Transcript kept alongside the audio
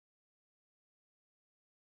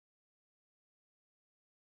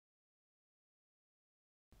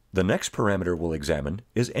The next parameter we'll examine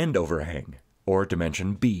is end overhang, or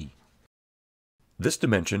dimension B. This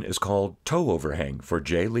dimension is called toe overhang for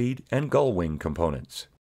J-lead and gull wing components.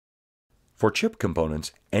 For chip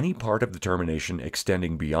components, any part of the termination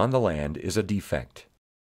extending beyond the land is a defect.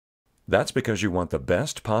 That's because you want the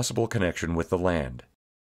best possible connection with the land.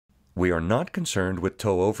 We are not concerned with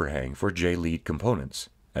toe overhang for J-lead components,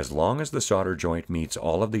 as long as the solder joint meets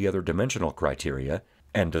all of the other dimensional criteria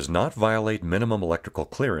and does not violate minimum electrical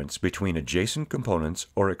clearance between adjacent components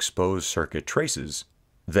or exposed circuit traces,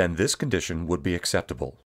 then this condition would be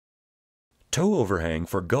acceptable. Toe overhang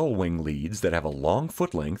for gull wing leads that have a long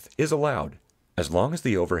foot length is allowed, as long as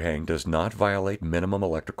the overhang does not violate minimum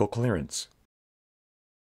electrical clearance.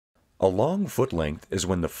 A long foot length is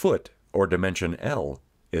when the foot, or dimension L,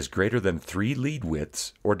 is greater than 3 lead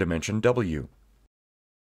widths, or dimension W.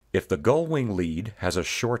 If the gull wing lead has a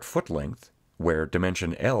short foot length, where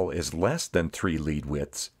dimension L is less than 3 lead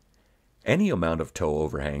widths, any amount of toe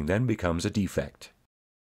overhang then becomes a defect.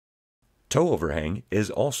 Toe overhang is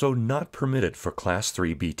also not permitted for Class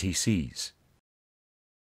 3 BTCs.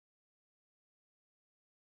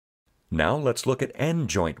 Now let's look at end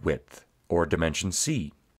joint width, or dimension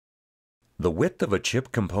C. The width of a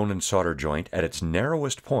chip component solder joint at its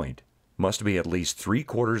narrowest point must be at least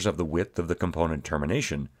 3/4 of the width of the component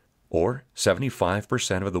termination, or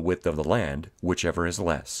 75% of the width of the land, whichever is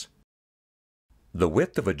less. The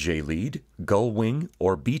width of a J-lead, gull wing,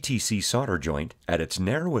 or BTC solder joint at its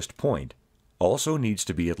narrowest point also needs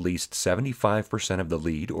to be at least 75% of the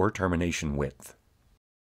lead or termination width.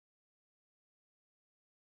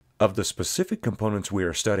 Of the specific components we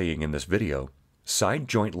are studying in this video, side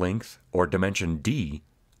joint length, or dimension D,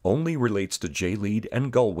 only relates to J-lead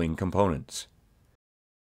and gull wing components.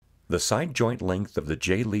 The side joint length of the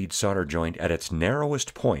J-lead solder joint at its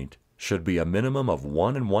narrowest point should be a minimum of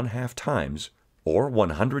 1 1/2 times, or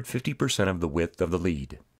 150% of the width of the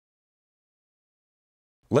lead.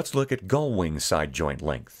 Let's look at gull wing side joint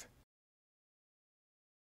length.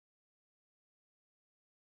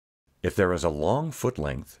 If there is a long foot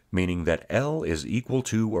length, meaning that L is equal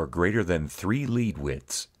to or greater than 3 lead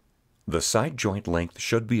widths, the side joint length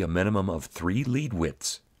should be a minimum of 3 lead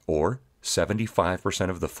widths, or 75%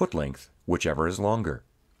 of the foot length, whichever is longer.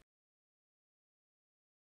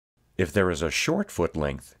 If there is a short foot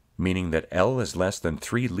length, meaning that L is less than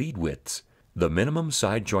 3 lead widths, the minimum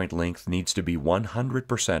side joint length needs to be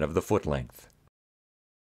 100% of the foot length.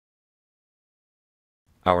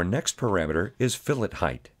 Our next parameter is fillet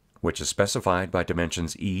height, which is specified by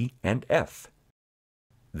dimensions E and F.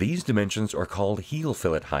 These dimensions are called heel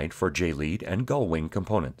fillet height for J-lead and gull wing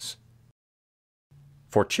components.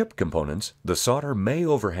 For chip components, the solder may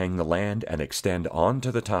overhang the land and extend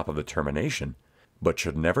onto the top of the termination, but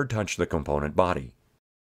should never touch the component body.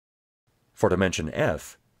 For dimension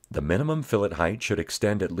F, the minimum fillet height should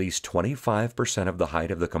extend at least 25% of the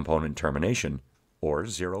height of the component termination, or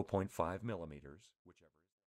 0.5 millimeters, whichever.